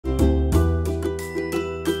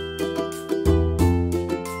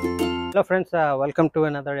Hello friends, welcome to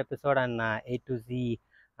another episode on A to Z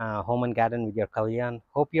Home and Garden with your Kalyan.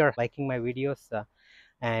 Hope you're liking my videos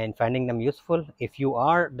and finding them useful. If you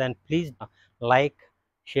are, then please like,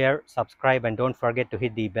 share, subscribe, and don't forget to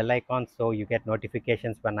hit the bell icon so you get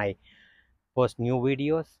notifications when I post new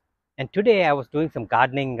videos. And today I was doing some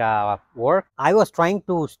gardening work. I was trying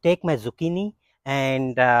to stake my zucchini,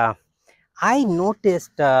 and I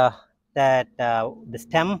noticed that the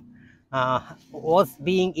stem was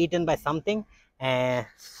being eaten by something, and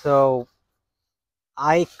so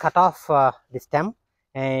I cut off the stem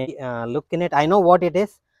and look in it. I know what it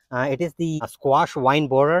is. It is the squash vine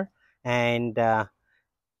borer, and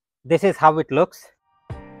this is how it looks.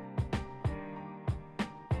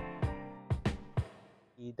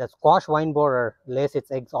 The squash vine borer lays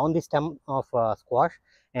its eggs on the stem of squash,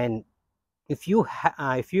 and if you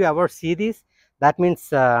ever see this, that means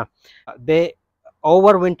they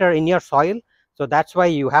overwinter in your soil. So that's why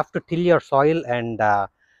you have to till your soil, and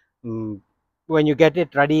mm, when you get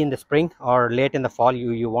it ready in the spring or late in the fall,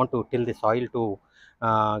 you want to till the soil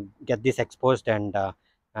to get this exposed and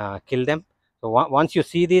kill them. So once you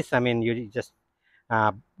see this, I mean, you just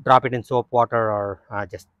uh, drop it in soap water, or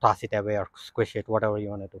just toss it away or squish it, whatever you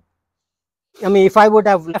want to do. I mean, if I would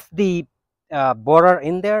have left the borer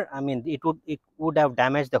in there, I mean, it would have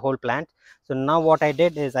damaged the whole plant. So now what I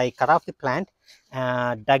did is I cut off the plant,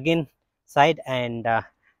 dug inside, and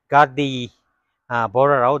got the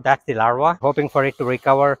borer out. That's the larva, hoping for it to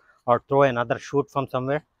recover or throw another shoot from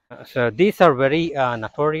somewhere. So these are very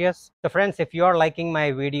notorious. So friends, if you are liking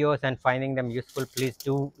my videos and finding them useful, please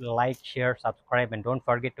do like, share, subscribe, and don't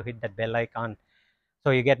forget to hit that bell icon so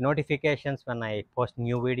you get notifications when I post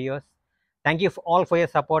new videos. Thank you all for your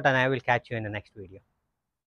support, and I will catch you in the next video.